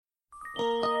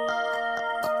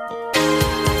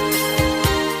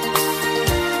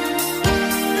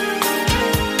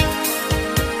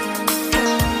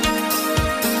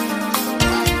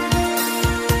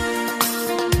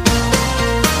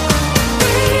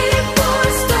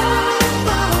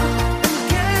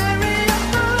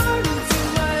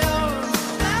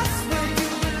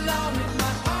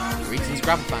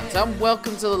And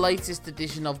welcome to the latest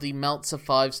edition of the Meltzer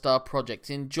 5-Star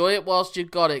Project. Enjoy it whilst you've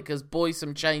got it, because boy,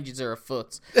 some changes are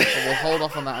afoot. But we'll hold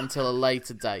off on that until a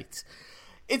later date.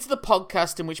 It's the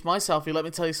podcast in which myself, you let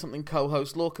me tell you something,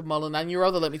 co-host Lorcan Mullen, and your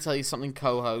other let me tell you something,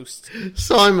 co-host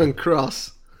Simon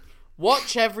Cross.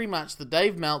 Watch every match that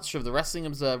Dave Meltzer of the Wrestling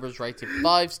Observer has rated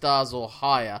 5 stars or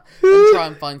higher, and try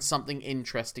and find something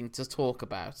interesting to talk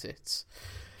about it.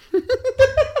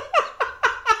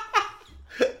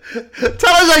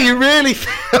 Tell us how you really feel.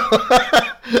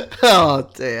 Oh,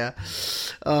 dear.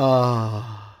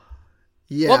 Oh,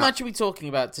 yeah. What match are we talking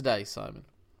about today, Simon?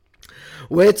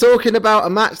 We're talking about a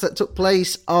match that took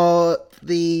place on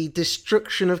the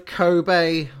destruction of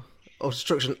Kobe, or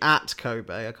destruction at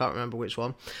Kobe, I can't remember which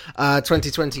one,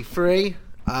 2023,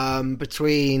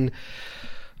 between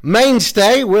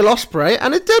mainstay Will Ospreay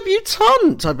and a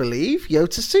debutante, I believe,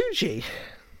 Yota Tsuji.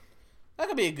 That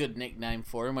could be a good nickname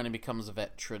for him when he becomes a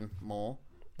veteran more.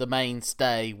 The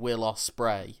mainstay, Will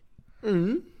Ospreay.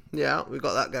 Yeah, we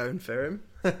got that going for him.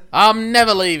 I'm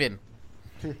never leaving.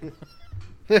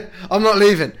 I'm not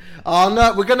leaving. Oh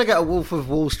no, we're going to get a Wolf of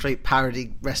Wall Street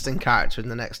parody wrestling character in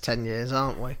the next 10 years,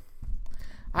 aren't we?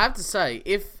 I have to say,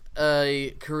 if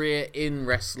a career in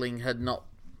wrestling had not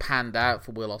panned out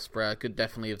for Will Ospreay, I could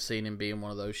definitely have seen him being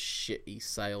one of those shitty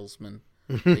salesman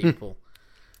people.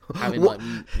 Having, like,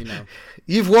 you know...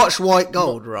 You've watched White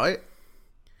Gold, right?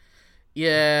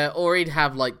 Yeah, or he'd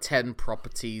have, like, 10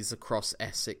 properties across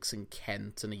Essex and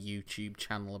Kent and a YouTube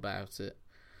channel about it.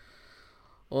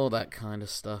 All that kind of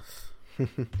stuff.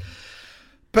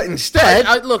 But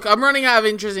instead... Look, I'm running out of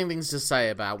interesting things to say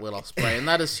about Will Ospreay, and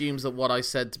that assumes that what I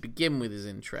said to begin with is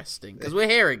interesting, because we're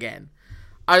here again.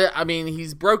 I mean,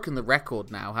 he's broken the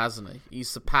record now, hasn't he? He's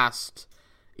surpassed...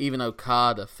 even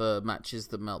Okada for matches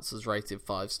that Meltzer's rated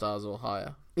 5 stars or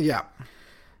higher. Yeah.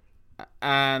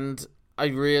 And I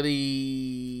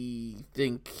really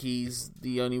think he's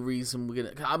the only reason we're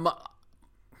going to...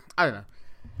 I don't know.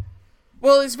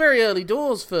 Well, it's very early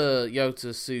doors for Yota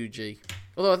Tsuji.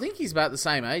 Although I think he's about the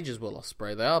same age as Will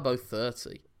Ospreay. They are both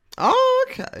 30. Oh,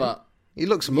 okay. But he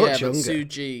looks much younger.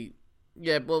 Tsuji...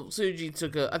 Yeah, well, Tsuji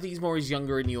took a... I think he's more he's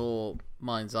younger in your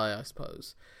mind's eye, I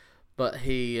suppose. But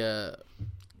he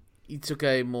took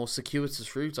a more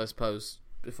circuitous route, I suppose,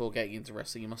 before getting into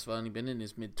wrestling. He must have only been in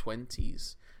his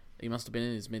mid-20s. He must have been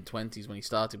in his mid-20s when he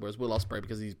started, whereas Will Ospreay,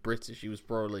 because he's British, he was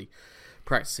probably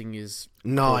practicing his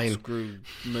corkscrew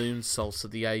moonsaults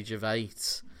at the age of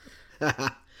 8.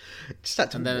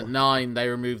 And then at 9, they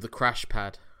removed the crash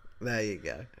pad. There you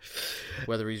go.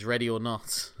 Whether he's ready or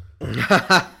not.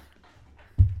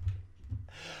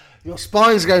 Your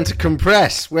spine's going to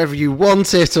compress, whether you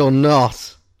want it or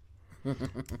not.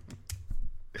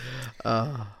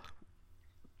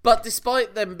 But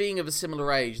despite them being of a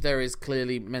similar age, there is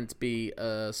clearly meant to be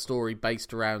a story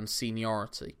based around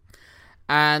seniority.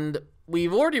 And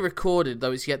we've already recorded,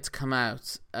 though it's yet to come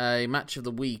out, a match of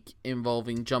the week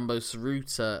involving Jumbo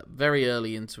Tsuruta very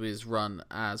early into his run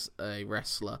as a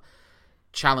wrestler,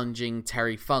 challenging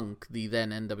Terry Funk, the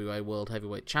then NWA World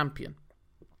Heavyweight Champion.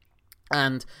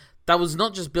 And that was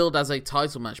not just billed as a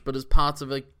title match, but as part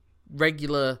of a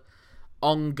regular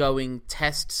ongoing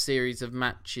test series of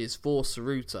matches for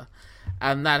Tsuruta.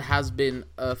 And that has been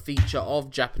a feature of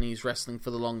Japanese wrestling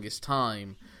for the longest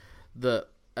time, that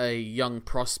a young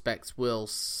prospect will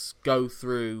go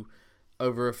through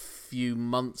over a few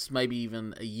months, maybe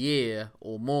even a year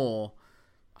or more,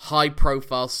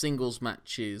 high-profile singles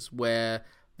matches where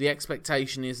the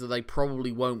expectation is that they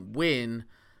probably won't win,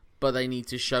 but they need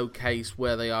to showcase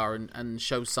where they are and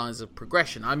show signs of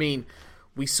progression. I mean,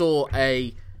 we saw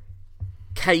a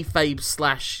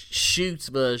kayfabe/shoot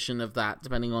version of that,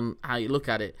 depending on how you look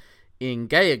at it, in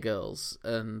Gaia Girls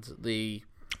and the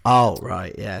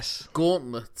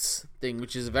Gauntlets thing,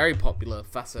 which is a very popular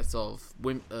facet of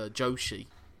Joshi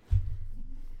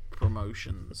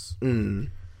promotions.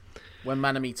 When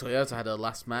Manami Toyota had her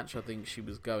last match, I think she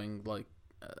was going like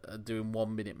doing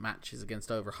 1 minute matches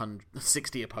against over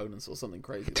 160 opponents or something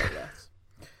crazy like that.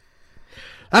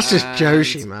 That's just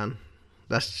Joshi, man.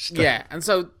 That's just and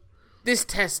so this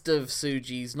test of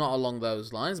Tsuji's not along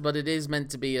those lines, but it is meant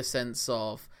to be a sense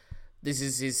of this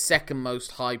is his second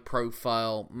most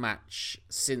high-profile match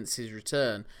since his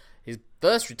return. His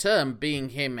first return being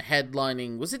him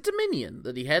headlining... Was it Dominion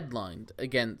that he headlined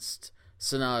against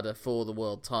Sanada for the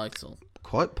world title.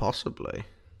 Quite possibly.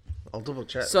 I'll double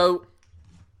check. So,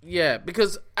 yeah,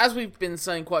 because as we've been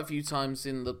saying quite a few times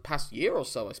in the past year or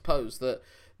so, I suppose, that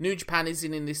New Japan is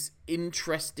in this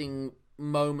interesting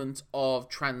moment of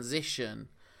transition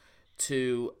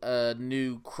to a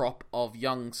new crop of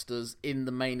youngsters in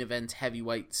the main event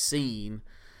heavyweight scene,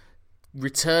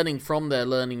 returning from their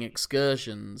learning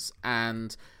excursions,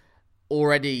 and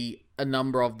already a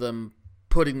number of them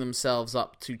putting themselves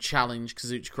up to challenge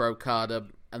Kazuchika Okada,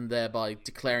 and thereby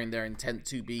declaring their intent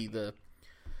to be the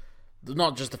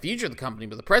not just the future of the company,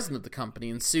 but the president of the company.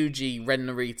 And Tsuji, Ren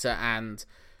Narita, and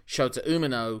Shota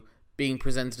Umino being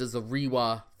presented as the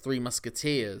Reiwa Three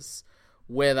Musketeers,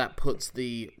 where that puts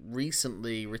the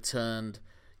recently returned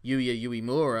Yuya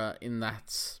Uemura in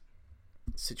that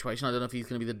situation. I don't know if he's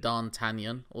going to be the Dan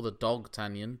Tanyan or the Dog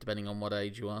Tanyan, depending on what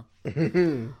age you are,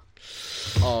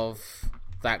 of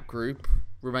that group.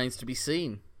 Remains to be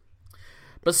seen.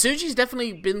 But Tsuji's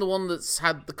definitely been the one that's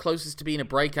had the closest to being a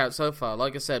breakout so far.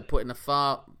 Like I said, putting a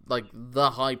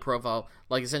the high profile,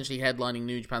 like essentially headlining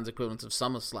New Japan's equivalent of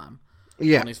SummerSlam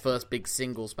on his first big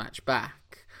singles match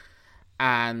back.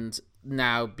 And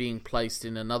now being placed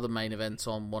in another main event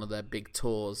on one of their big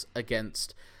tours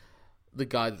against the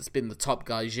guy that's been the top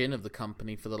gaijin of the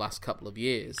company for the last couple of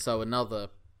years. So another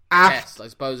test, I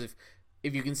suppose,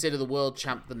 if you consider the world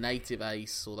champ the native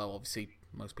ace, although obviously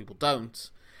most people don't,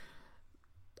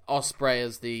 Ospreay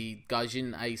as the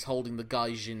gaijin ace holding the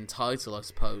gaijin title, I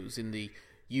suppose, in the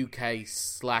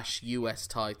UK/US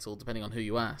title, depending on who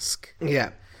you ask.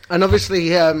 Yeah. And obviously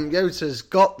Yota's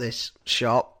got this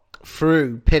shot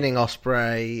through pinning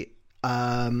Ospreay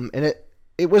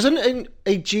it wasn't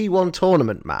a G1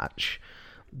 tournament match,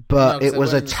 but it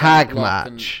was a tag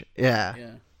match.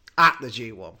 Yeah. At the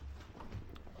G1.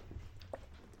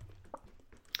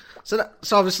 So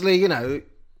obviously,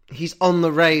 he's on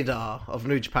the radar of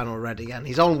New Japan already, and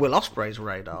he's on Will Ospreay's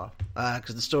radar,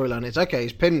 because the storyline is, okay,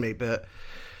 he's pinned me, but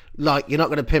you're not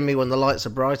going to pin me when the lights are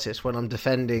brightest, when I'm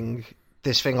defending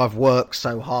this thing I've worked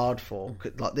so hard for.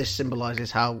 This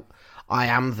symbolises how I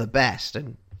am the best,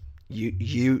 and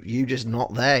you just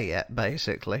not there yet,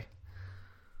 basically.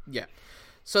 Yeah.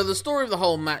 So the story of the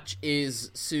whole match is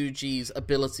Tsuji's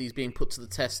abilities being put to the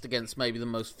test against maybe the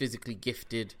most physically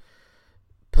gifted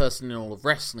person in all of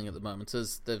wrestling at the moment.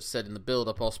 As they've said in the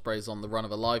build-up, Ospreay's on the run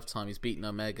of a lifetime. He's beaten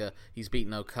Omega, he's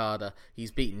beaten Okada,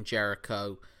 he's beaten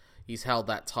Jericho. He's held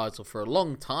that title for a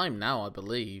long time now, I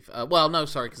believe.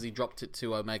 Because he dropped it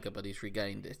to Omega, but he's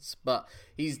regained it. But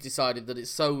he's decided that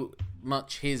it's so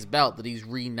much his belt that he's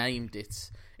renamed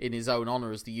it in his own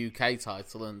honour as the UK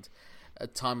title. And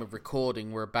at time of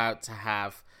recording, we're about to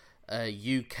have a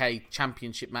UK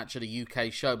championship match at a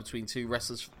UK show between two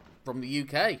wrestlers from the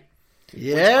UK.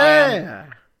 Yeah.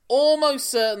 Almost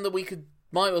certain that we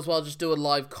might as well just do a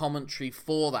live commentary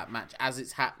for that match as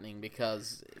it's happening,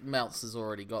 because Meltzer's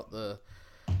already got the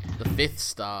fifth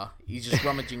star. He's just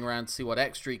rummaging around to see what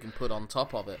extra he can put on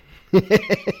top of it.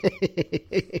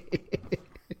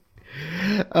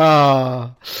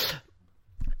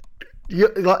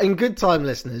 In good time,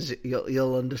 listeners,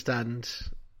 you'll understand.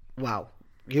 Well,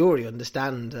 you already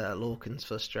understand Lorcan's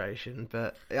frustration,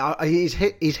 but he's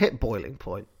hit boiling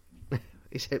point.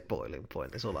 He's hit boiling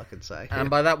point, that's all I can say. And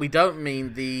by that we don't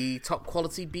mean the top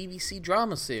quality BBC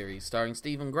drama series starring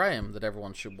Stephen Graham that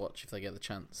everyone should watch if they get the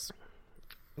chance.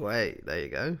 Wait, there you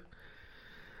go.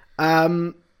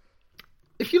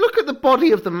 If you look at the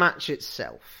body of the match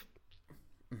itself,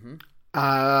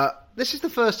 this is the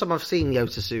first time I've seen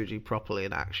Yota Tsuji properly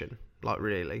in action.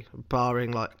 Really,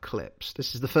 barring clips.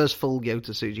 This is the first full Yota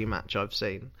Tsuji match I've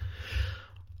seen.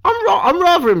 I'm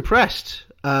rather impressed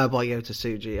by Yota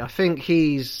Tsuji. I think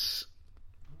he's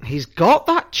got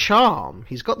that charm.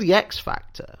 He's got the X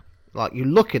factor. You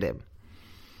look at him,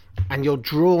 and you're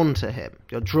drawn to him.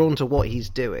 You're drawn to what he's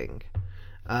doing.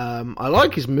 I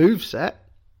like his moveset.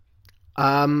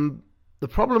 The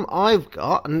problem I've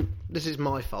got, and this is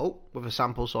my fault with a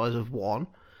sample size of 1,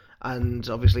 and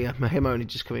obviously him only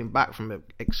just coming back from an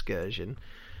excursion,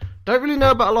 don't really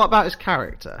know a lot about his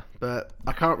character, but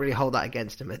I can't really hold that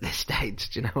against him at this stage.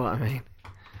 Do you know what I mean?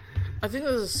 I think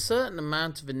there's a certain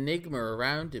amount of enigma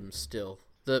around him still,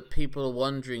 that people are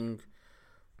wondering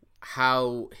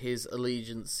how his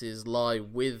allegiances lie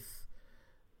with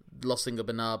Los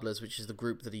Ingobernables, which is the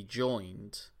group that he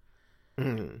joined.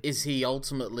 Is he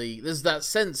ultimately... There's that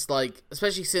sense,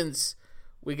 especially since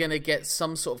we're going to get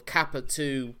some sort of kappa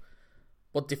to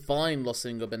what defined Los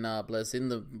Ingobernables in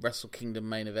the Wrestle Kingdom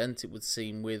main event, it would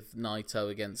seem, with Naito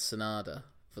against Sanada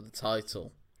for the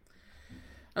title.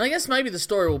 And I guess maybe the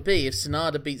story will be, if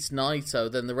Sanada beats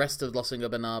Naito, then the rest of Los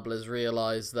Ingobernables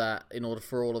realise that in order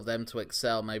for all of them to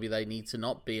excel, maybe they need to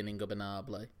not be an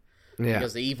Ingobernable. Yeah.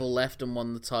 Because Evil left and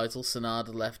won the title,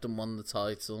 Sanada left and won the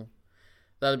title.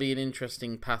 That'd be an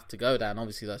interesting path to go down.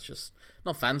 Obviously, that's just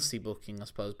not fantasy booking, I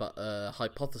suppose, but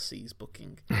hypotheses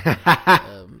booking.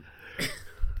 It's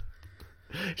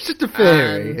just a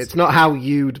theory. It's not how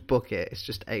you'd book it. It's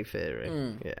just a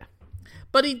theory. Yeah.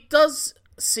 But he does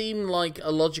seem like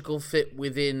a logical fit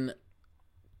within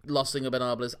Los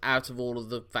Ingobernables out of all of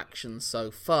the factions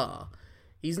so far.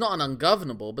 He's not an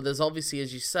ungovernable, but there's obviously,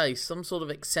 as you say, some sort of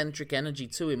eccentric energy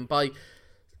to him by,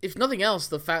 if nothing else,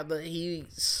 the fact that he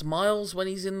smiles when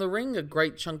he's in the ring a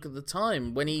great chunk of the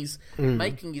time. When he's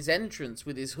making his entrance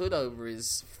with his hood over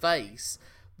his face,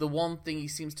 the one thing he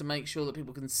seems to make sure that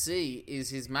people can see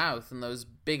is his mouth and those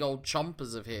big old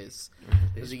chompers of his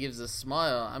as he gives a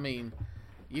smile. I mean,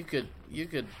 you could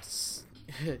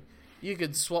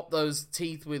swap those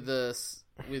teeth with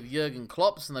Jurgen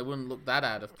Klopp's and they wouldn't look that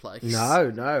out of place.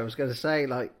 No, I was going to say,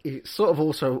 like, you sort of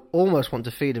also almost want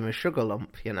to feed him a sugar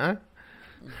lump, you know?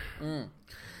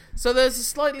 So there's a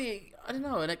slightly, I don't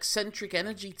know, an eccentric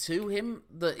energy to him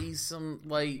that he's some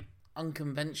way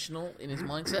unconventional in his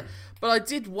mindset. But I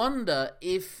did wonder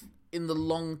if, in the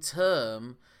long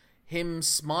term, him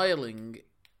smiling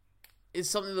is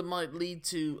something that might lead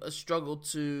to a struggle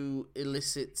to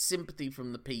elicit sympathy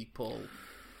from the people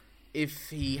if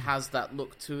he has that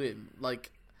look to him.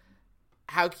 Like,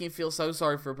 how can you feel so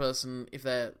sorry for a person if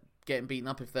they're getting beaten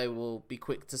up if they will be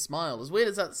quick to smile? As weird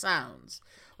as that sounds,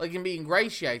 like, it can be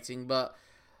ingratiating, but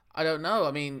I don't know.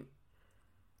 I mean,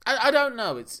 I don't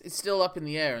know. It's still up in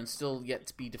the air and still yet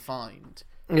to be defined.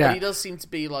 Yeah. But he does seem to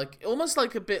be like almost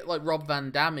like a bit like Rob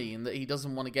Van Damme in that he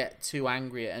doesn't want to get too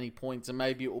angry at any point, and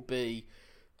maybe it will be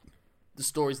the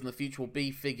stories in the future will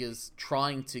be figures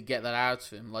trying to get that out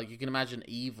of him. Like, you can imagine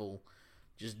Evil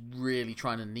just really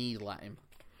trying to needle at him,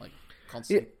 like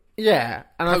constantly. Yeah,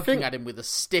 and poking at him with a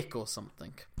stick or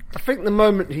something. I think the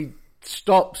moment he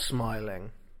stops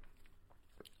smiling,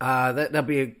 there'll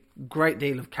be a great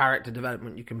deal of character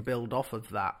development you can build off of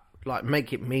that. Like,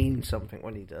 make it mean something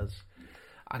when he does.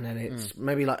 And then it's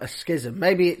maybe like a schism.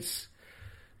 Maybe it's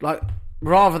like,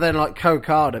 rather than like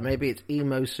Kokada, maybe it's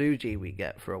Emo Tsuji we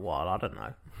get for a while. I don't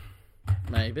know.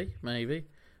 Maybe.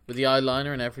 With the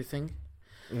eyeliner and everything.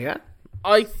 Yeah.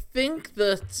 I think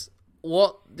that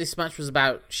what this match was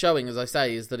about showing, as I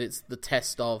say, is that it's the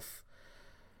test of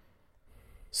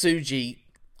Tsuji.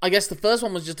 I guess the first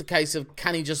one was just a case of,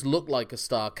 can he just look like a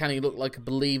star? Can he look like a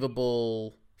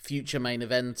believable future main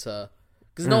eventer?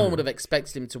 Because no one would have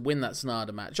expected him to win that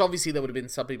Sanada match. Obviously, there would have been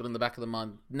some people in the back of the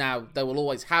mind. Now, they will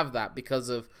always have that because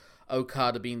of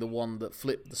Okada being the one that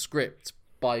flipped the script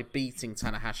by beating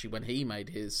Tanahashi when he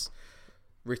made his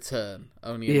return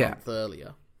only a month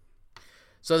earlier.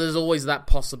 So there's always that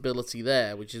possibility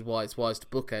there, which is why it's wise to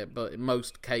book it. But in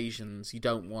most occasions, you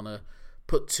don't want to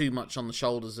put too much on the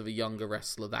shoulders of a younger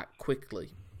wrestler that quickly.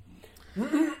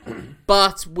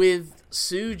 But with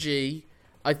Tsuji,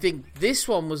 I think this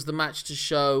one was the match to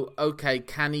show, okay,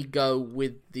 can he go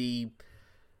with the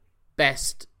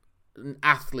best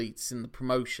athletes in the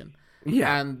promotion?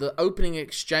 Yeah. And the opening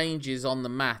exchanges on the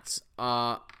mat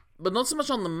are, but not so much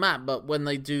on the mat, but when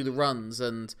they do the runs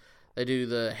and they do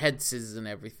the head scissors and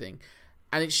everything.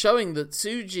 And it's showing that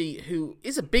Tsuji, who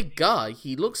is a big guy,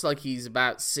 he looks like he's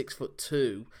about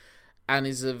 6'2", and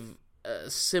is of a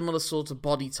similar sort of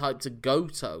body type to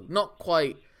Goto. Not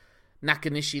quite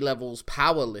Nakanishi levels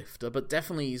power lifter, but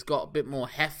definitely he's got a bit more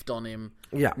heft on him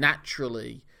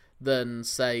naturally than,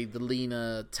 say, the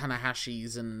leaner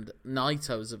Tanahashis and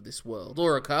Naitos of this world,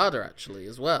 or Okada actually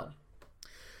as well.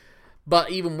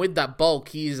 But even with that bulk,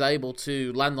 he is able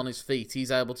to land on his feet.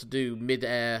 He's able to do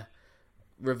mid-air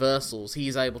reversals.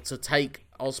 He's able to take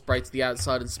Ospreay to the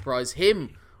outside and surprise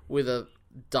him with a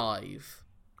dive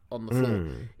on the floor.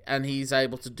 And he's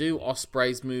able to do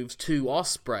Ospreay's moves to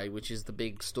Ospreay, which is the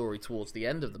big story towards the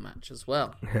end of the match as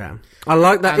well. Yeah, I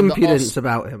like that impudence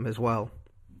about him as well.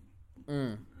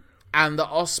 And the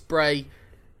Ospreay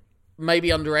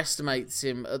maybe underestimates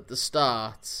him at the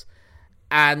start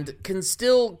and can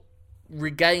still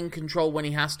regain control when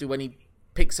he has to, when he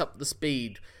picks up the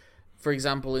speed. For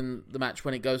example, in the match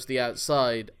when it goes to the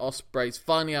outside, Ospreay's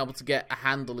finally able to get a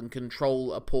handle and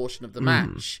control a portion of the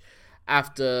match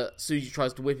after Tsuji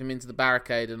tries to whip him into the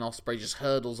barricade and Ospreay just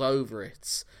hurdles over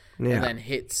it and then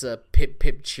hits a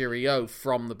pip cheerio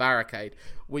from the barricade,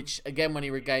 which again, when he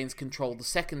regains control the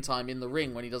second time in the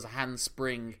ring, when he does a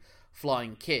handspring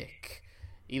flying kick,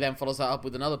 he then follows that up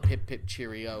with another pip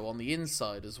cheerio on the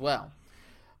inside as well.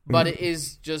 But it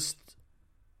is just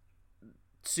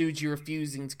Tsuji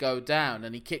refusing to go down,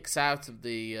 and he kicks out of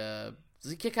the...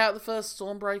 does he kick out the first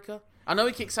Stormbreaker? I know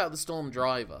he kicks out the Storm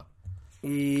Driver.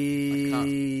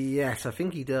 Yes, I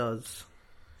think he does.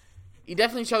 He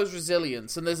definitely shows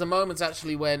resilience, and there's a moment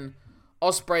actually when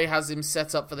Ospreay has him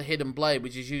set up for the Hidden Blade,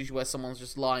 which is usually where someone's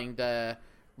just lying there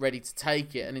ready to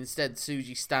take it, and instead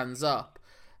Tsuji stands up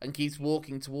and keeps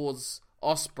walking towards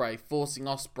Ospreay, forcing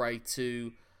Ospreay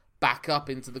to back up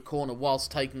into the corner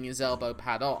whilst taking his elbow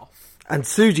pad off. And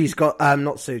Tsuji's got,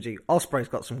 Ospreay's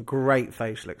got some great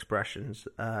facial expressions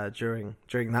during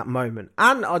that moment.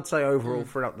 And I'd say overall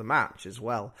throughout the match as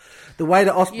well. The way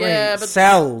that Ospreay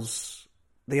sells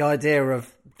the idea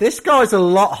of, this guy's a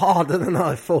lot harder than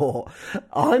I thought.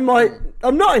 I'm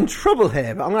not in trouble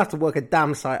here, but I'm going to have to work a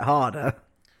damn sight harder.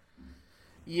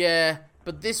 Yeah,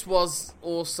 but this was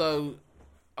also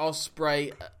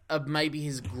Ospreay maybe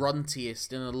his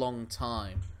gruntiest in a long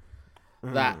time.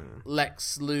 That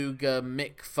Lex Luger,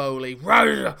 Mick Foley,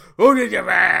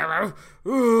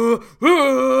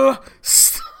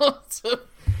 sort of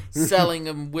selling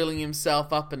and willing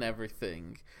himself up and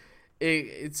everything.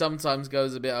 It sometimes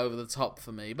goes a bit over the top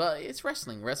for me, but it's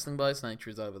wrestling. Wrestling by its nature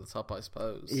is over the top, I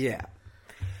suppose. Yeah.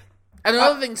 And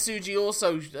another thing Tsuji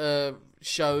also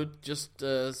showed, just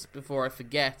before I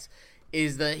forget,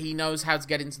 is that he knows how to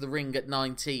get into the ring at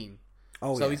 19.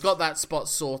 So he's got that spot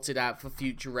sorted out for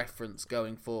future reference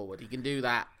going forward. He can do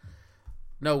that.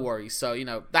 No worries. So,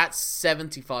 that's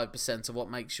 75% of what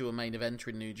makes you a main eventer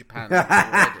in New Japan.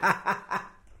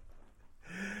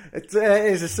 It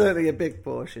is certainly a big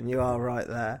portion. You are right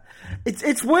there.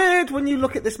 It's weird when you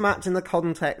look at this match in the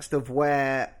context of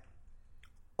where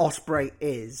Ospreay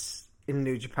is in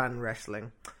New Japan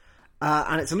wrestling.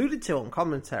 And it's alluded to on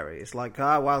commentary. It's like,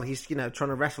 he's trying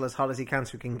to wrestle as hard as he can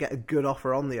so he can get a good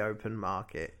offer on the open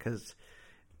market, because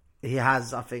he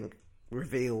has, I think,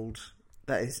 revealed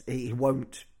that he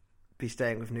won't be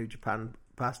staying with New Japan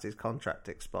past his contract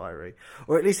expiry,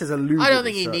 or at least has alluded. I don't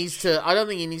think he needs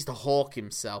to hawk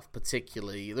himself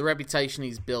particularly. The reputation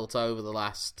he's built over the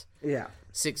last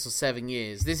 6 or 7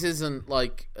 years. This isn't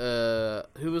like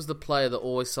who was the player that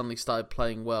always suddenly started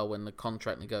playing well when the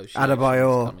contract negotiation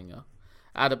was coming up.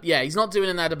 He's not doing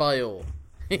an Adebayor.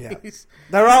 Yeah.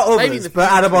 There are others, but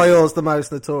Adebayor's the most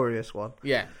notorious one.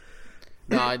 Yeah.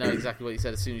 No, I know exactly what you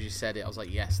said. As soon as you said it, I was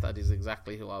like, yes, that is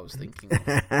exactly who I was thinking of.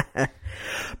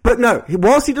 But no,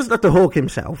 whilst he doesn't have to hawk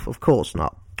himself, of course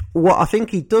not. What I think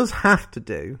he does have to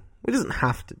do, he doesn't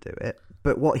have to do it,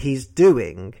 but what he's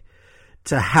doing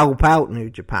to help out New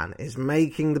Japan is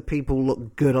making the people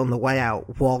look good on the way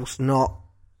out, whilst not,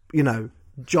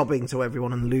 jobbing to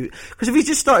everyone and lose. Because if he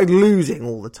just started losing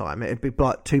all the time, it'd be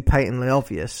like too patently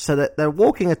obvious. So that they're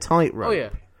walking a tightrope. Oh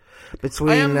yeah. Between,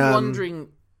 I am wondering.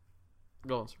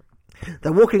 Go on, sorry.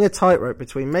 They're walking a tightrope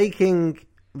between making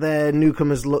their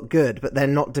newcomers look good, but they're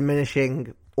not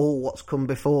diminishing all what's come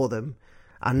before them,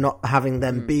 and not having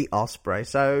them beat Ospreay.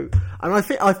 So, and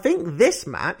I think this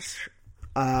match,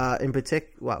 in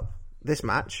particular, this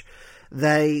match,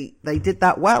 they did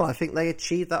that well. I think they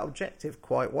achieved that objective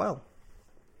quite well.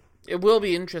 It will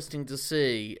be interesting to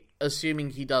see,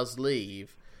 assuming he does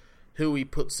leave, who he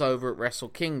puts over at Wrestle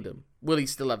Kingdom. Will he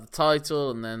still have the title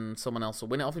and then someone else will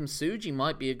win it off him? Tsuji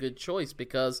might be a good choice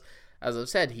because, as I've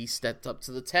said, he stepped up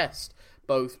to the test.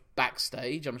 Both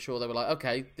backstage, I'm sure they were like,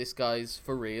 okay, this guy's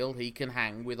for real, he can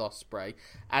hang with Ospreay.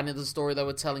 And in the story they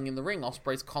were telling in the ring,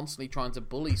 Ospreay's constantly trying to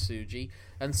bully Tsuji,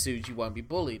 and Tsuji won't be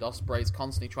bullied. Ospreay's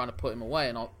constantly trying to put him away,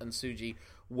 and Tsuji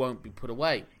won't be put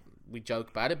away. We joke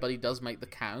about it, but he does make the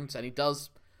count, and he does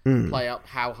play up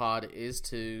how hard it is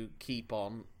to keep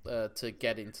on, to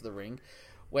get into the ring.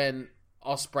 When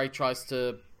Ospreay tries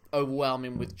to overwhelm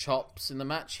him with chops in the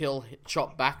match, he'll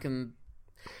chop back, and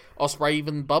Ospreay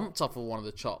even bumped off of one of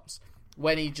the chops.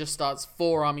 When he just starts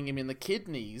forearming him in the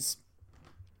kidneys,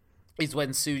 is when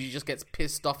Tsuji just gets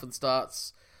pissed off and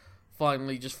starts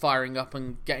finally just firing up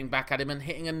and getting back at him and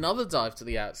hitting another dive to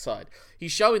the outside.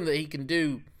 He's showing that he can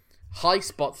do high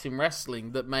spots in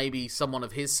wrestling that maybe someone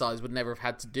of his size would never have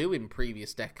had to do in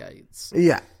previous decades.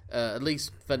 Yeah. At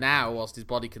least for now, whilst his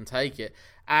body can take it.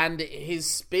 And his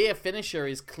spear finisher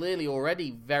is clearly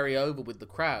already very over with the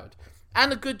crowd.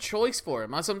 And a good choice for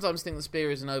him. I sometimes think the spear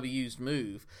is an overused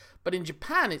move. But in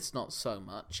Japan, it's not so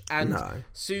much. And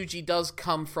Tsuji does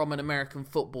come from an American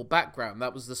football background.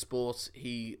 That was the sport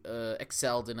he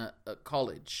excelled in at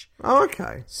college. Oh,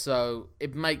 okay. So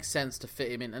it makes sense to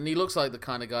fit him in. And he looks like the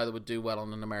kind of guy that would do well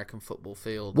on an American football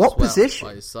field. What position?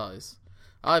 By his size.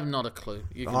 I have not a clue.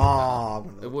 You can look that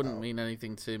up. It wouldn't mean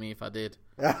anything to me if I did.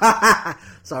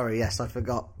 Sorry, yes, I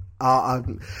forgot.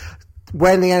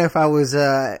 When the NFL was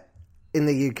in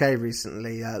the UK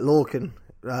recently, Lorcan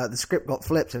the script got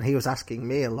flipped and he was asking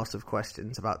me a lot of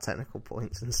questions about technical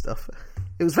points and stuff.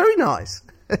 It was very nice.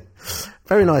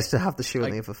 Very nice to have the shoe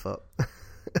on the other foot.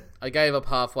 I gave up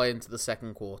halfway into the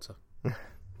second quarter.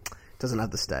 Doesn't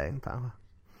have the staying power.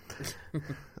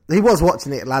 He was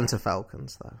watching the Atlanta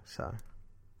Falcons, though, so...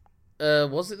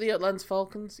 Was it the Atlanta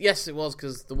Falcons? Yes, it was,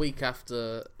 because the week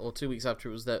after, or 2 weeks after,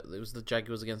 it was the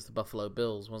Jaguars against the Buffalo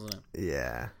Bills, wasn't it?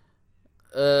 Yeah.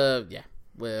 Yeah.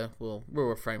 We'll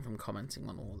refrain from commenting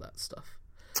on all that stuff.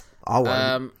 I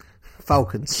won't.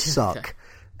 Falcons suck. Okay.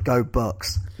 Go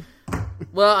Bucks.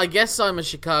 Well, I guess I'm a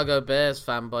Chicago Bears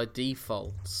fan by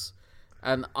default,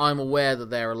 and I'm aware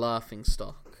that they're a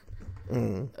laughingstock.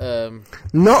 I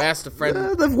asked a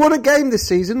friend. They've won a game this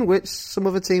season, which some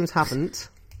other teams haven't.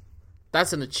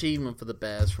 That's an achievement for the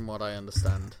Bears, from what I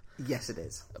understand. Yes, it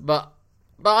is. But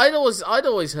I'd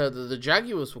always heard that the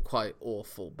Jaguars were quite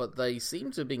awful, but they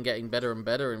seem to have been getting better and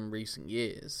better in recent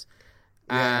years.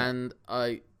 Yeah. And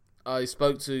I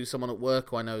spoke to someone at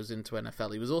work who I know is into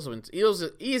NFL.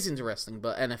 He is interesting,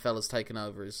 but NFL has taken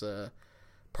over his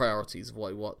priorities of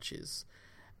what he watches.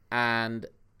 And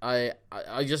I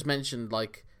just mentioned,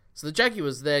 so the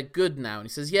Jaguars, they're good now. And he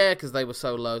says, yeah, because they were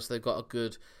so low, so they've got a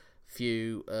good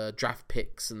few draft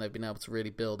picks and they've been able to really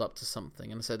build up to something.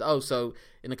 And I said, oh, so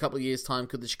in a couple of years' time,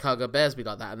 could the Chicago Bears be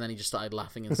like that? And then he just started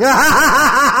laughing and said,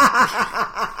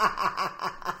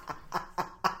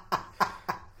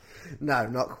 no,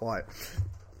 not quite.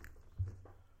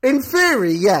 In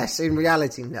theory, yes. In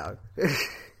reality, no.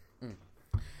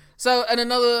 So, and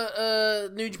another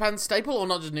New Japan staple, or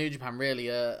not just New Japan, really,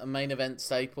 a main event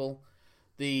staple,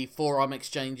 the forearm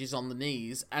exchanges on the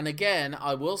knees. And again,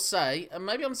 I will say, and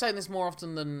maybe I'm saying this more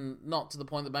often than not, to the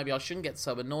point that maybe I shouldn't get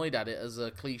so annoyed at it as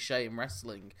a cliche in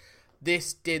wrestling,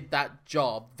 this did that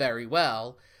job very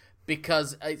well,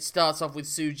 because it starts off with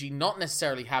Tsuji not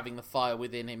necessarily having the fire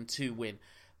within him to win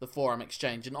the forearm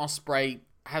exchange, and Ospreay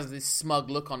has this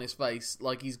smug look on his face,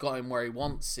 like he's got him where he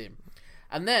wants him.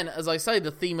 And then, as I say,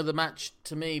 the theme of the match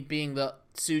to me being that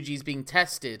Tsuji's being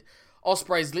tested,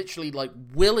 Ospreay's literally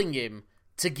willing him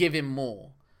to give him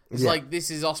more. It's like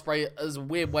this is Ospreay as a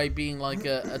weird way being like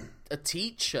a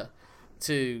teacher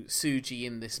to Tsuji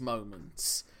in this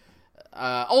moment.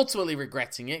 Ultimately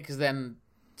regretting it, because then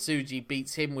Tsuji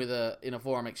beats him in a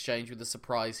forearm exchange with a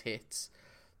surprise hit,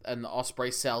 and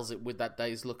Ospreay sells it with that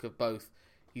dazed look of both.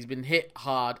 He's been hit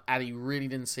hard, and he really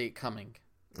didn't see it coming.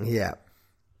 Yeah.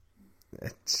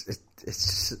 It's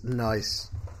just nice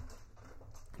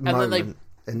moment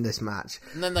in this match.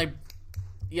 And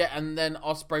then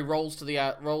Ospreay rolls to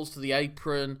the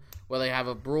apron, where they have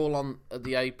a brawl on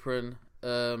the apron. It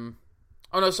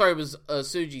was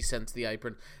Tsuji sent to the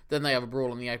apron. Then they have a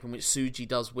brawl on the apron, which Tsuji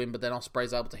does win, but then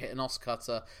Ospreay's able to hit an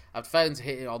Oscutter. After failing to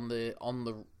hit it on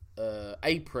the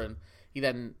apron, he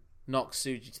then knocks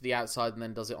Tsuji to the outside and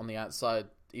then does it on the outside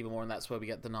even more, and that's where we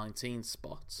get the 19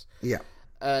 spots. Yeah.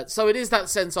 So it is that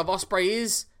sense of Ospreay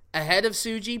is ahead of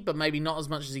Tsuji, but maybe not as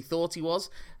much as he thought he was.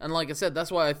 And like I said,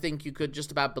 that's why I think you could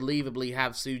just about believably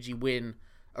have Tsuji win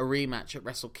a rematch at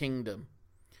Wrestle Kingdom.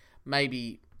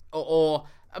 Maybe, one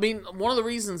of the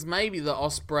reasons maybe that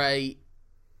Ospreay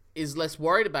is less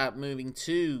worried about moving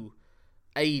to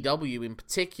AEW in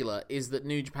particular is that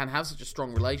New Japan have such a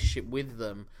strong relationship with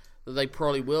them that they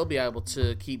probably will be able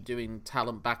to keep doing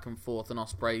talent back and forth, and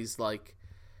Ospreay's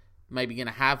maybe going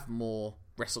to have more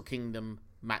Wrestle Kingdom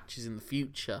matches in the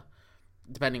future,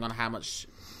 depending on how much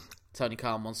Tony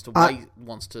Khan wants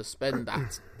to spend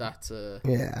that.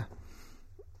 Yeah.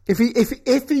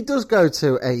 If he does go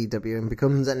to AEW and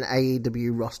becomes an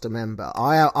AEW roster member,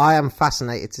 I am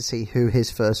fascinated to see who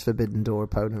his first Forbidden Door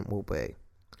opponent will be.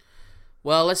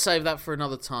 Well, let's save that for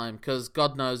another time, because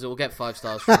God knows it will get 5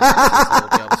 stars from us, so we'll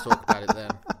be able to talk about it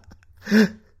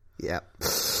then. Yeah.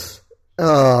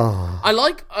 Oh. I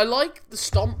like the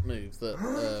stomp move that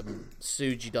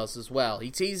Tsuji does as well.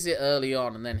 He teases it early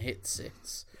on and then hits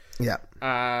it. Yeah.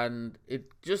 And it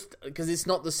just, because it's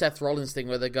not the Seth Rollins thing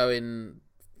where they're going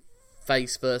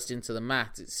face first into the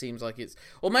mat. It seems like it's,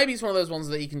 or maybe it's one of those ones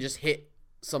that he can just hit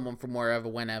someone from wherever,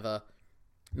 whenever.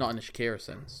 Not in a Shakira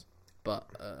sense, but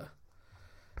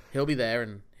he'll be there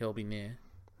and he'll be near.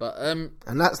 But and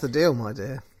that's the deal, my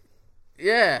dear.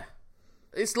 Yeah.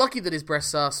 It's lucky that his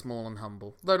breasts are small and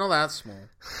humble. Though not that small.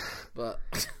 But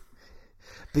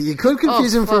but you could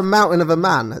confuse him for a mountain of a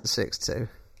man at 6'2".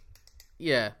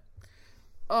 Yeah.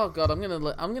 Oh god, I'm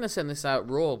gonna send this out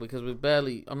raw because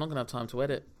I'm not gonna have time to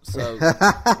edit. So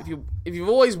if you've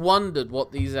always wondered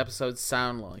what these episodes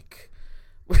sound like,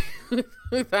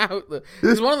 without the.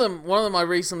 Because one of them I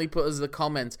recently put as the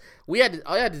comment.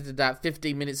 I edited out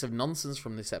 15 minutes of nonsense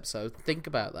from this episode. Think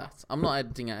about that. I'm not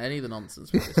editing out any of the nonsense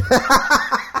from this.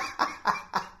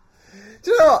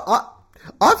 Do you know what?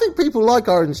 I think people like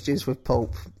orange juice with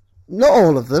pulp. Not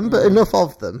all of them, but enough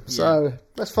of them. Yeah. So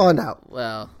let's find out.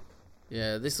 Well,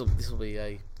 yeah, this will be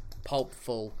a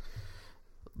pulpful.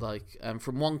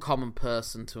 From one common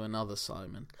person to another,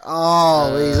 Simon.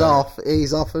 Oh,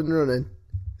 he's off and running.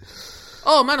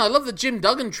 Oh man, I love the Jim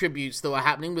Duggan tributes that were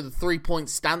happening with the 3-point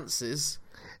stances.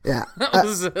 Yeah,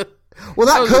 that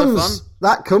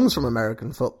comes from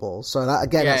American football. So that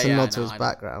again, that's a nod to his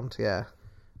background. Yeah,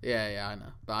 I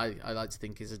know, but I like to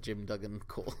think he's a Jim Duggan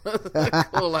call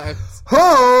out.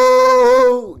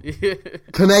 Ho!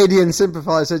 Canadian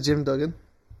sympathiser Jim Duggan.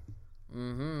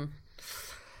 Mm-hmm.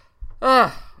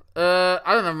 I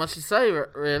don't have much to say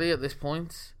really at this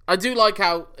point. I do like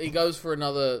how he goes for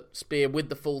another spear with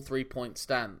the full 3-point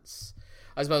stance.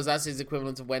 I suppose that's his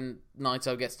equivalent of when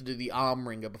Naito gets to do the arm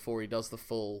wringer before he does the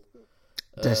full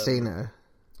Destino.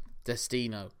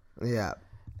 Yeah.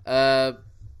 But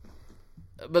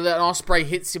then Ospreay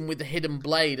hits him with the hidden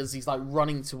blade as he's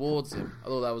running towards him. I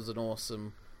thought that was an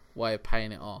awesome way of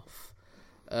paying it off.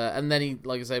 And then he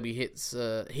hits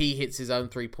his own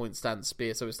 3-point stance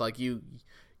spear. So it's like you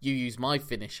use my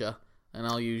finisher and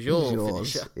I'll use yours.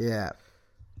 Finisher. Yeah.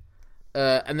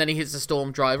 And then he hits the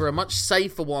Storm Driver, a much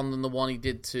safer one than the one he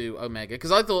did to Omega.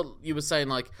 Because I thought you were saying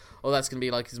that's going to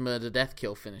be his murder death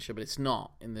kill finisher, but it's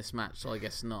not in this match. So I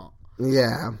guess not.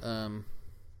 Yeah. And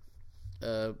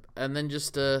then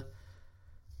just.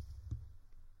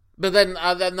 But then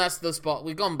that's the spot.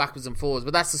 We've gone backwards and forwards,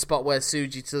 but that's the spot where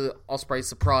Tsuji, to Ospreay's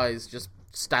surprise, just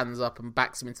stands up and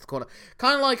backs him into the corner.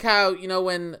 Kind of like how,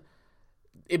 when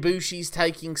Ibushi's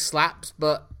taking slaps,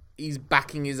 but he's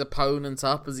backing his opponent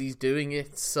up as he's doing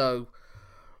it. So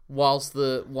whilst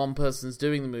the one person's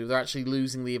doing the move, they're actually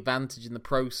losing the advantage in the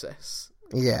process.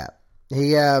 Yeah.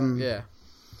 He enters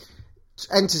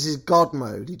his god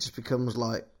mode. He just becomes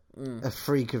a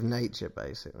freak of nature,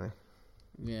 basically.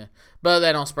 Yeah, but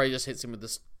then Ospreay just hits him with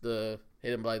the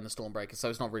hidden blade and the Stormbreaker, so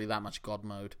it's not really that much god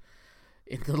mode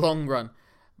in the long run.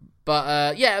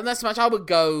 But and that's the match. I would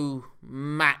go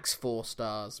max 4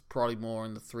 stars, probably more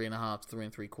in the 3.5 to 3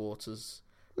 3/4.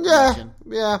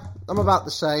 Yeah, I'm about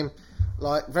the same.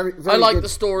 Very, very. I like good. The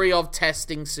story of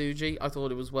testing Tsuji. I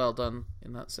thought it was well done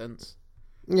in that sense.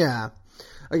 Yeah,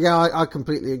 I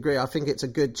completely agree. I think it's a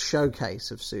good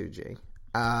showcase of Tsuji.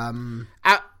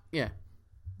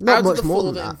 Not much more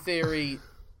than that. In theory,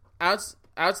 out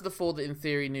of the 4 that in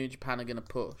theory New Japan are going to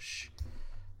push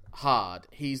hard,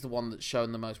 he's the one that's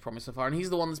shown the most promise so far, and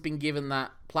he's the one that's been given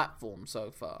that platform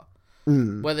so far.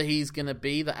 Whether he's going to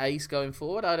be the ace going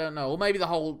forward, I don't know. Or maybe the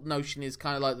whole notion is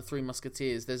kind of like the Three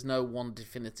Musketeers. There's no one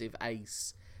definitive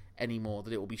ace anymore,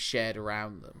 that it will be shared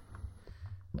around them.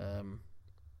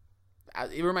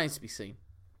 It remains to be seen.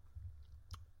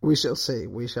 We shall see.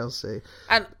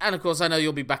 And of course, I know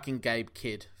you'll be backing Gabe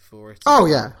Kidd for it. Oh,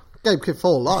 yeah. Gabe Kidd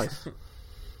for life.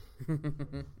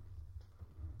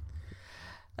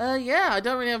 I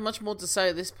don't really have much more to say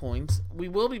at this point. We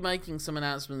will be making some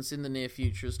announcements in the near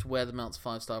future as to where the Meltzer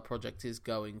 5-star project is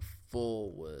going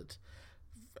forward.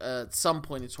 At some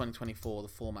point in 2024, the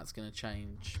format's going to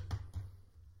change.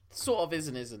 Sort of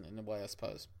isn't in a way, I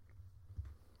suppose.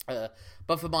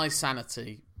 But for my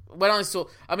sanity, when I saw...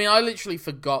 I literally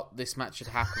forgot this match had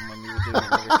happened when we were doing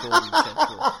the recording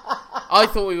schedule. I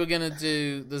thought we were going to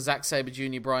do the Zack Sabre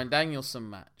Jr. Bryan Danielson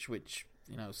match, which,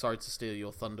 sorry to steal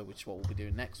your thunder, which is what we'll be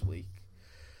doing next week.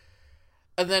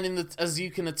 And then, as you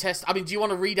can attest... do you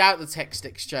want to read out the text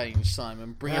exchange,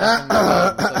 Simon? Bring it up on the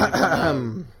phone so people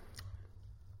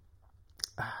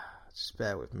know. Just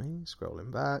bear with me.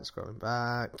 Scrolling back.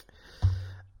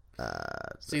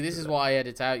 See, this is what I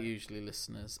edit out usually,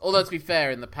 listeners. Although, to be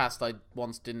fair, in the past, I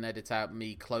once didn't edit out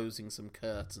me closing some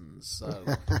curtains, so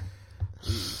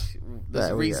there's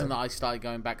a reason that I started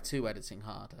going back to editing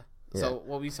harder. Yeah. So,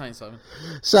 what were you saying, Simon?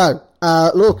 So,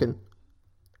 Lorcan.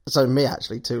 So, me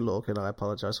actually, to Lorcan, I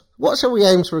apologise. What shall we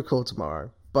aim to record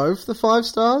tomorrow? Both the 5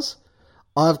 stars?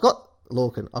 I've got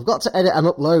to edit and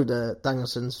upload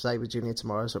Danielson's Sabre Jr.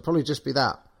 tomorrow, so it'll probably just be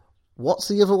that. What's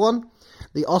the other one?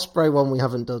 The Ospreay one we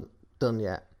haven't done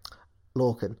yet.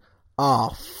 Lorcan.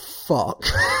 Fuck.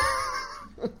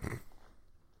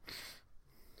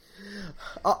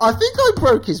 I think I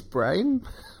broke his brain,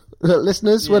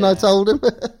 listeners, when I told him.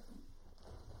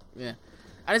 Yeah.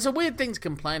 And it's a weird thing to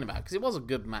complain about, because it was a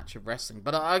good match of wrestling.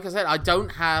 But like I said, I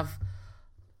don't have...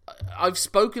 I've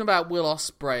spoken about Will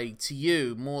Ospreay to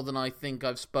you more than I think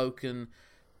I've spoken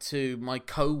to my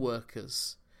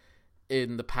co-workers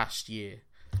in the past year.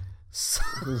 So,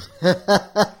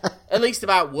 at least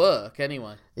about work,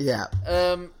 anyway. Yeah.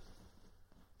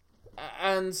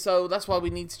 And so that's why we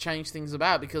need to change things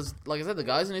about, because, like I said, the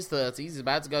guy's in his 30s. He's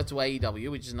about to go to AEW,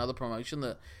 which is another promotion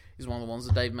that is one of the ones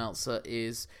that Dave Meltzer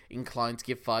is inclined to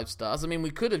give 5 stars. I mean,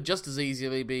 we could have just as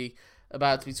easily be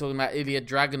about to be talking about Ilya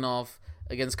Dragunov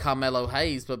against Carmelo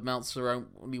Hayes, but Meltzer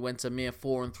only went a mere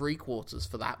 4 3/4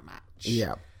 for that match.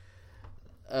 Yeah.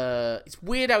 It's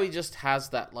weird how he just has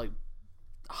that, like,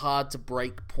 hard to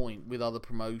break point with other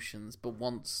promotions, but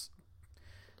once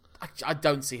I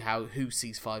don't see who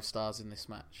sees 5 stars in this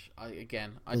match. I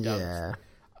don't. Yeah.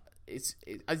 It's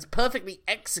perfectly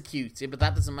executed, but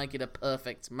that doesn't make it a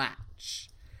perfect match,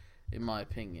 in my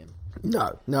opinion.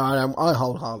 No, I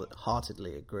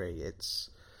wholeheartedly agree.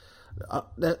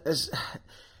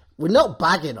 We're not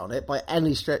bagging on it by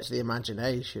any stretch of the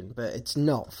imagination, but it's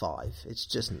not 5. It's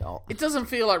just not. It doesn't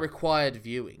feel like required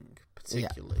viewing,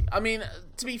 particularly. Yeah. I mean,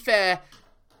 to be fair,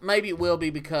 maybe it will be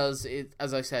because,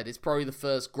 as I said, it's probably the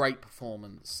first great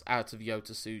performance out of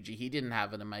Yota Tsuji. He didn't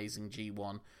have an amazing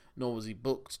G1, nor was he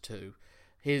booked to.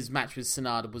 His match with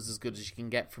Sanada was as good as you can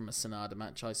get from a Sanada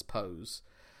match, I suppose.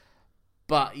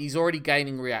 But he's already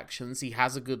gaining reactions. He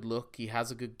has a good look. He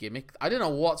has a good gimmick. I don't know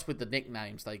what's with the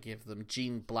nicknames they give them.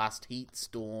 Gene Blast, Heat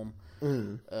Storm,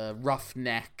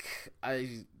 Roughneck.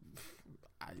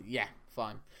 Yeah,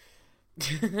 fine.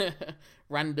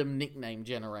 Random nickname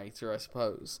generator, I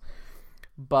suppose.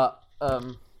 But,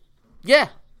 yeah.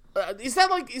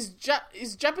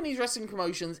 Is Japanese wrestling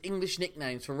promotions English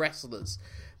nicknames for wrestlers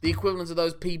the equivalent of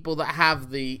those people that have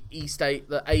the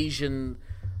Asian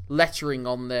lettering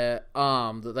on their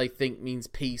arm that they think means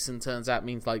peace and turns out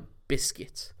means, like,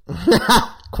 biscuit?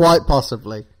 Quite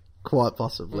possibly.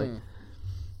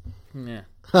 Yeah.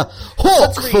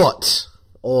 Hawkfoot!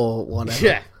 Or whatever.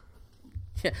 Yeah.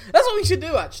 That's what we should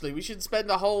do, actually. We should spend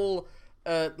a whole,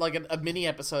 a mini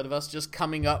episode of us just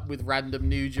coming up with random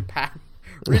New Japan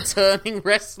returning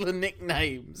wrestler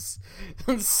nicknames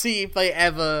and see if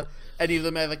any of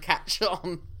them ever catch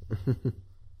on.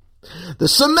 The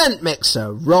Cement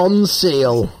Mixer, Ron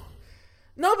Seal.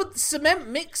 No, but the Cement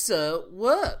Mixer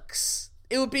works.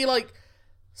 It would be like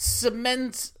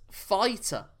Cement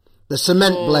Fighter. The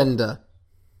Cement Blender.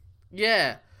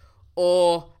 Yeah.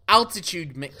 Or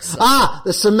Altitude Mixer.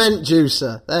 The Cement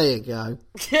Juicer. There you go.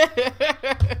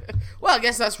 Well, I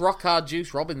guess that's Rock Hard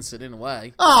Juice Robinson in a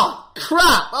way. Oh,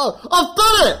 crap! Oh, I've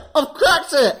done it! I've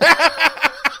cracked it!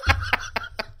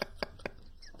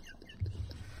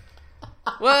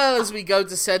 Well, as we go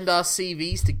to send our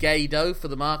CVs to Gado for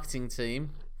the marketing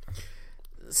team,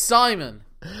 Simon,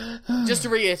 just to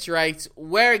reiterate,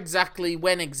 where exactly,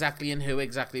 when exactly, and who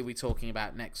exactly are we talking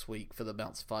about next week for the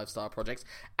Meltzer 5-star project?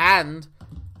 And,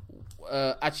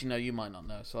 actually, no, you might not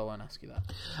know, so I won't ask you that.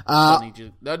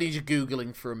 Don't need you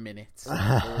Googling for a minute.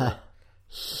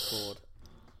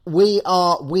 We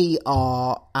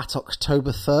are at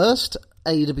October 1st,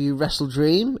 AEW Wrestle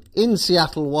Dream in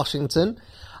Seattle, Washington.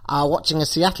 Watching a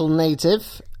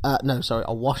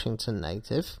Washington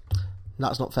native.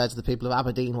 That's not fair to the people of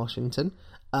Aberdeen, Washington.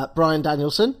 Bryan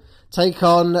Danielson take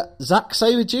on Zack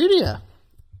Sabre Jr.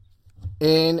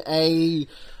 in a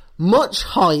much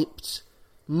hyped,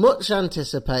 much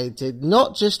anticipated,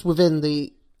 not just within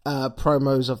the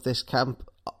promos of this camp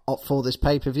for this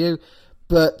pay-per-view,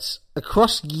 but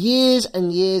across years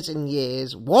and years and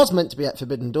years, was meant to be at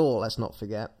Forbidden Door, let's not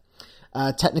forget,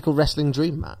 technical wrestling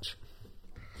dream match.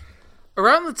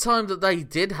 Around the time that they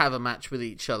did have a match with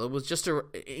each other was just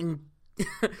around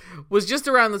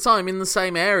the time in the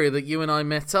same area that you and I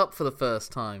met up for the first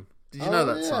time. Did you know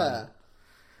that, Simon?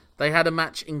 They had a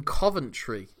match in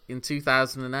Coventry in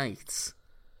 2008.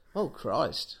 Oh,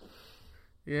 Christ.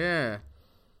 Yeah.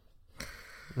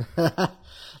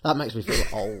 That makes me feel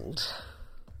old.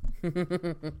 How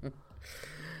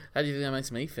do you think that makes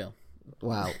me feel?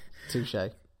 Wow, touche.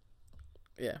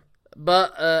 Yeah.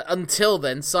 But until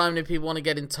then, Simon, if people want to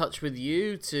get in touch with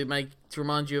you to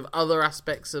remind you of other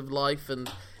aspects of life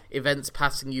and events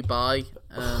passing you by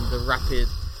and the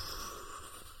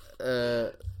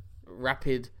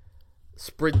rapid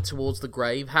sprint towards the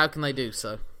grave, how can they do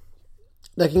so?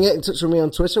 They can get in touch with me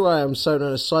on Twitter, where I am so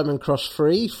known as Simon Cross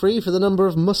Free for the number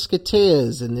of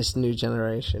musketeers in this new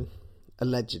generation,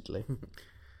 allegedly.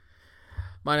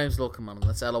 My name's Lorcan Mullen.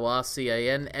 That's LORCANMULLA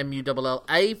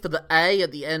for the A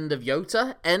at the end of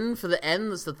Yota. N for the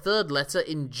N. That's the third letter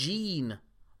in Gene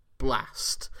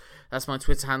Blast. That's my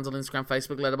Twitter handle, Instagram,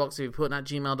 Facebook, Letterboxd. If you put at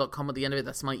gmail.com at the end of it,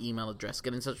 that's my email address.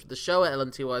 Get in touch with the show at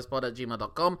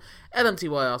lmtyspod@gmail.com.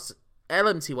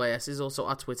 LMTYS is also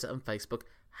our Twitter and Facebook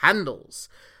handles.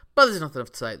 But there's nothing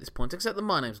else to say at this point, except that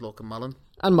my name's Lorcan Mullen.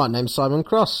 And my name's Simon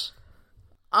Cross.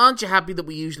 Aren't you happy that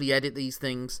we usually edit these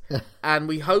things? And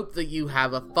we hope that you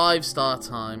have a 5-star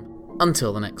time.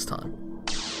 Until the next time.